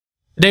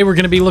Today we're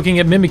going to be looking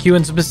at Mimikyu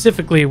and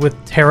specifically with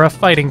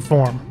Tera-Fighting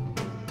form.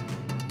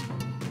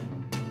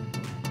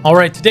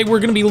 Alright, today we're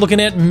going to be looking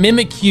at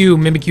Mimikyu.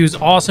 Mimikyu is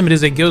awesome. It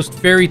is a Ghost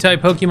Fairy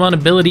type Pokemon.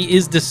 Ability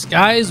is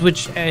Disguise,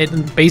 which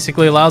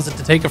basically allows it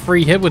to take a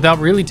free hit without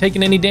really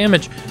taking any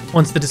damage.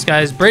 Once the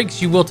Disguise breaks,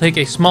 you will take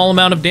a small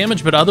amount of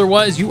damage, but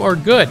otherwise you are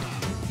good.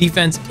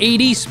 Defense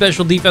 80,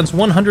 Special Defense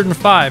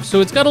 105,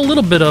 so it's got a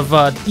little bit of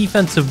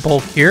defensive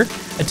bulk here.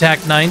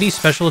 Attack 90,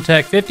 Special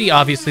Attack 50,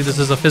 obviously this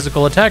is a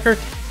physical attacker.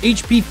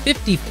 HP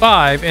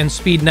 55 and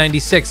Speed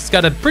 96. It's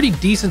got a pretty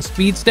decent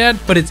speed stat,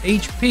 but its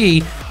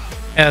HP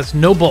has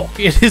no bulk.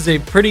 It is a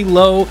pretty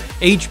low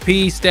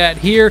HP stat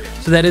here,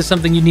 so that is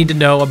something you need to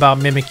know about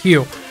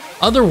Mimikyu.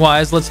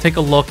 Otherwise, let's take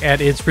a look at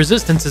its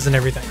resistances and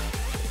everything.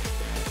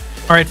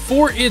 Alright,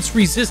 for its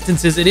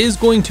resistances, it is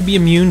going to be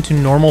immune to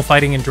normal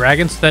fighting and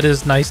dragons, so that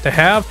is nice to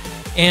have.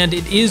 And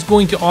it is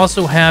going to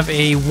also have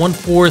a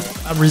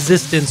 1/4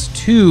 resistance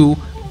to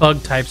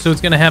bug type, so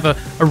it's going to have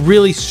a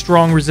really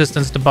strong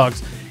resistance to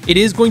bugs. It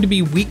is going to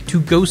be weak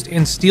to ghost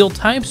and steel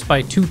types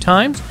by 2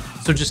 times,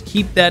 so just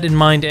keep that in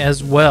mind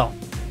as well.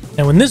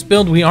 Now in this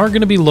build, we are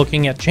going to be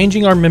looking at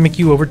changing our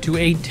Mimikyu over to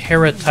a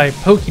Tera type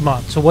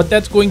Pokemon. So what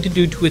that's going to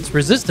do to its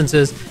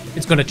resistances,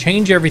 it's going to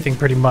change everything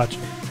pretty much.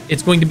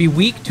 It's going to be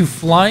weak to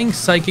Flying,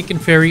 Psychic,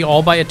 and Fairy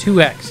all by a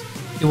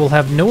 2x. It will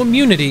have no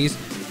immunities,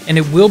 and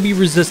it will be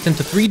resistant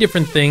to 3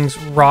 different things: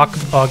 Rock,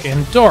 Bug,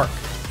 and Dark.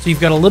 So you've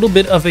got a little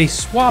bit of a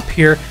swap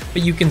here,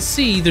 but you can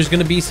see there's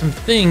going to be some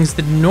things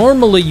that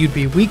normally you'd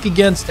be weak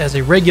against as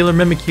a regular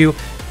Mimikyu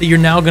that you're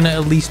now going to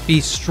at least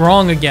be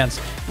strong against,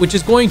 which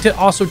is going to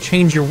also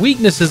change your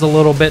weaknesses a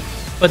little bit,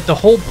 but the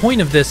whole point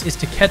of this is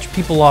to catch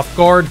people off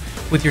guard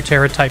with your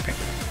Tera typing.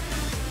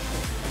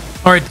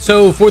 Alright,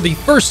 so for the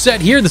first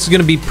set here, this is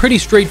going to be pretty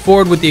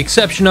straightforward with the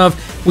exception of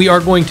we are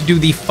going to do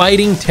the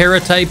Fighting Tera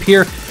type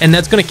here, and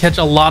that's going to catch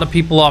a lot of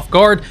people off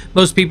guard.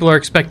 Most people are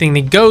expecting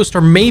the Ghost or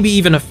maybe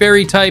even a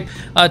Fairy type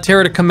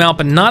Tera to come out,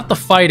 but not the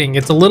Fighting.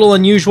 It's a little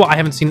unusual. I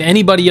haven't seen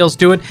anybody else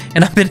do it,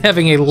 and I've been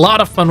having a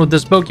lot of fun with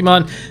this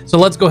Pokemon. So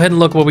let's go ahead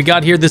and look what we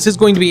got here. This is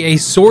going to be a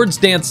Swords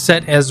Dance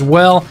set as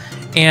well.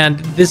 And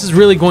this is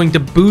really going to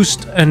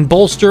boost and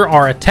bolster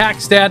our attack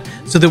stat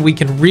so that we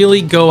can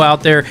really go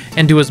out there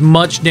and do as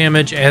much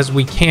damage as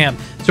we can.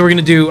 So we're going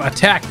to do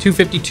attack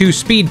 252,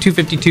 speed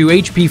 252,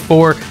 HP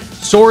 4,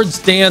 Swords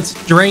Dance,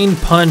 Drain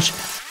Punch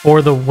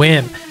for the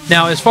win.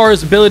 Now, as far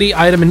as ability,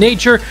 item, and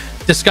nature,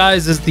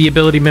 Disguise is the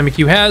ability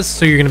Mimikyu has,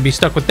 so you're going to be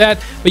stuck with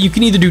that. But you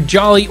can either do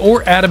Jolly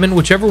or Adamant,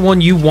 whichever one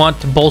you want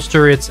to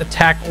bolster its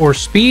attack or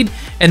speed.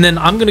 And then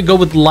I'm going to go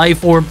with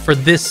Life Orb for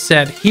this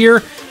set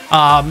here.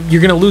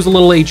 You're going to lose a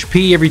little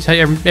HP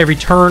every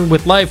turn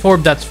with Life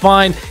Orb. That's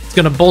fine. It's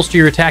going to bolster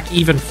your attack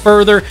even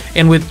further.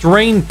 And with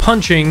Drain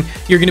Punching,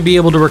 you're going to be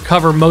able to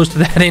recover most of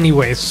that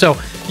anyways. So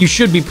you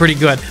should be pretty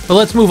good. But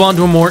let's move on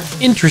to a more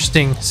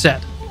interesting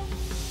set.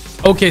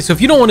 Okay, so if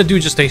you don't want to do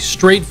just a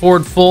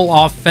straightforward full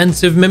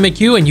offensive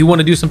Mimikyu and you want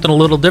to do something a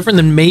little different,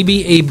 then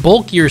maybe a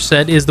bulkier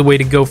set is the way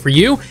to go for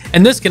you.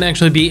 And this can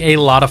actually be a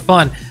lot of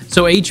fun.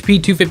 So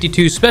HP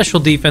 252,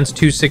 Special Defense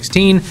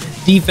 216,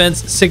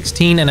 Defense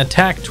 16, and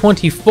Attack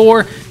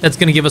 24. That's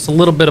going to give us a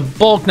little bit of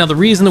bulk. Now, the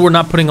reason that we're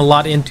not putting a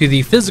lot into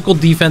the physical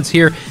defense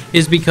here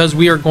is because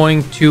we are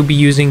going to be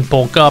using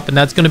Bulk Up, and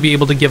that's going to be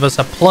able to give us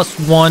a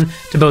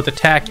 +1 to both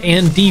attack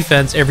and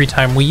defense every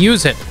time we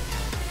use it.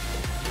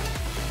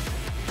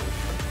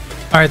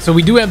 Alright, so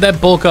we do have that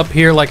bulk up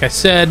here, like I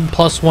said,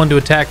 +1 to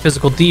attack,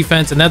 physical,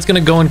 defense, and that's going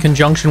to go in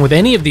conjunction with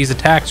any of these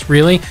attacks,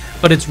 really,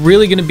 but it's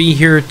really going to be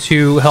here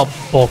to help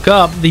bulk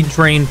up the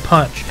Drain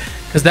Punch,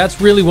 because that's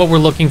really what we're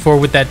looking for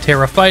with that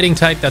Tera Fighting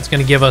type. That's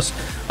going to give us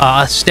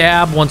a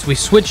stab once we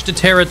switch to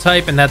Tera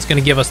type, and that's going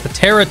to give us the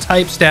Tera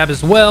type stab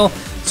as well,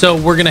 so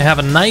we're going to have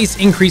a nice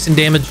increase in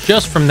damage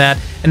just from that,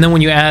 and then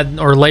when you add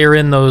or layer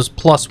in those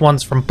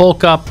 +1s from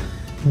bulk up,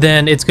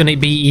 then it's going to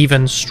be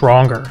even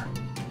stronger.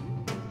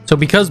 So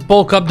because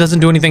Bulk Up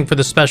doesn't do anything for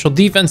the special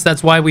defense,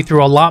 that's why we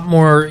threw a lot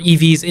more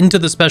EVs into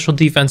the special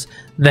defense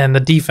than the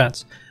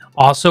defense.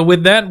 Also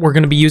with that, we're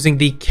going to be using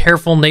the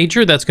Careful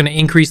Nature. That's going to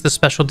increase the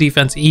special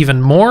defense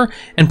even more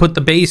and put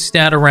the base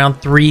stat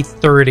around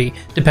 330,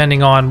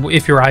 depending on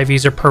if your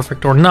IVs are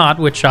perfect or not,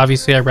 which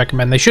obviously I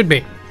recommend they should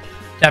be.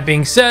 That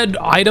being said,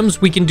 items,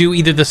 we can do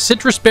either the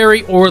Citrus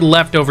Berry or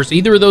Leftovers.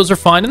 Either of those are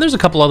fine, and there's a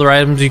couple other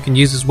items you can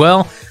use as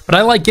well. But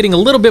I like getting a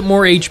little bit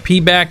more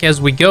HP back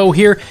as we go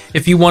here.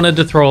 If you wanted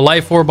to throw a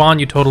Life Orb on,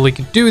 you totally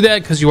could do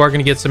that because you are going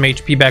to get some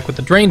HP back with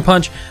the Drain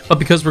Punch. But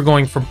because we're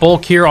going for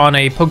bulk here on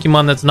a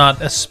Pokemon that's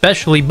not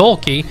especially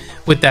bulky,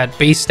 with that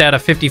base stat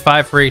of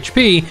 55 for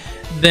HP,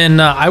 then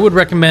I would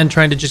recommend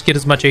trying to just get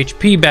as much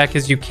HP back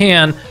as you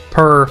can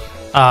per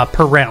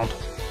round.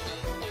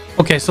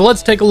 Okay, so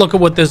let's take a look at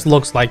what this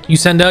looks like. You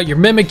send out your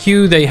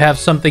Mimikyu, they have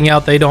something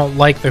out they don't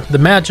like the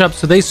matchup,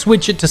 so they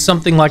switch it to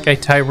something like a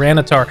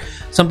Tyranitar,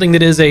 something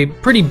that is a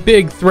pretty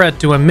big threat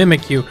to a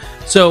Mimikyu.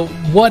 So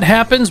what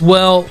happens?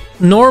 Well,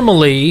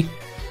 normally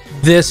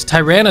this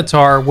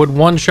Tyranitar would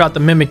one-shot the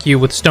Mimikyu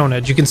with Stone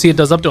Edge. You can see it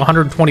does up to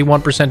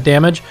 121%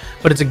 damage,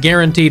 but it's a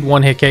guaranteed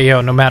one-hit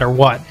KO no matter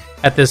what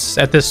at this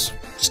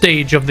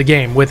stage of the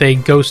game with a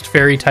Ghost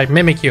Fairy type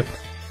Mimikyu.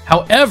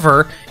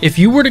 However, if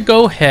you were to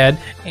go ahead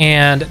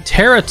and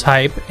Tera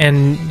type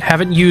and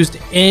haven't used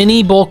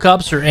any bulk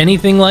ups or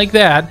anything like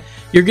that,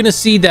 you're going to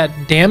see that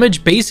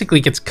damage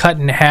basically gets cut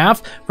in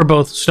half for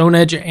both Stone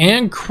Edge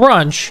and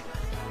Crunch,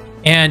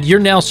 and you're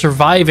now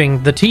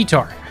surviving the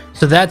T-Tar.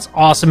 So that's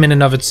awesome in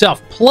and of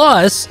itself.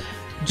 Plus,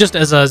 just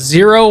as a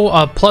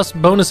plus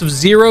bonus of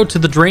 0 to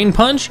the Drain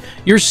Punch,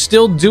 you're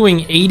still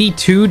doing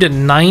 82 to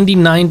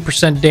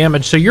 99%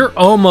 damage. So you're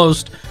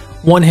almost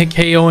one-hit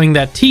KOing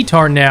that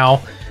T-Tar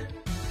now,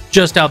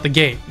 just out the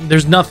gate.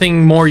 There's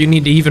nothing more you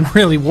need to even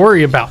really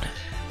worry about.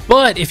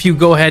 But if you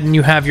go ahead and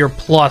you have your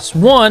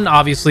 +1,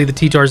 obviously the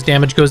T-Tar's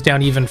damage goes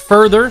down even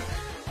further,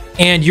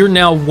 and you're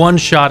now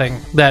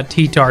one-shotting that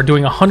T-Tar,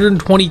 doing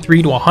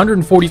 123 to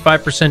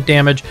 145%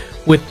 damage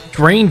with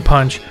Drain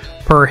Punch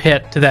per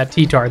hit to that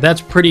T-Tar. That's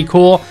pretty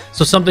cool.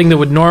 So something that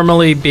would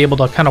normally be able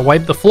to kind of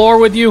wipe the floor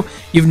with you,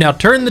 you've now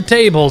turned the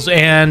tables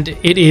and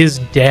it is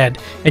dead.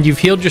 And you've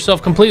healed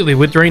yourself completely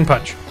with Drain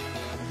Punch.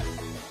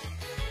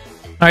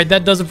 Alright,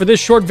 that does it for this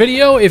short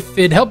video. If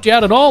it helped you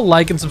out at all,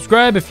 like and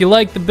subscribe. If you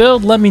like the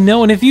build, let me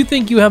know. And if you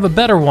think you have a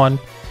better one,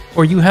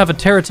 or you have a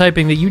Tera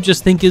typing that you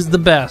just think is the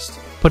best,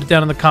 put it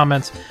down in the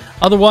comments.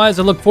 Otherwise,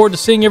 I look forward to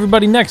seeing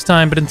everybody next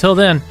time. But until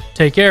then,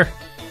 take care.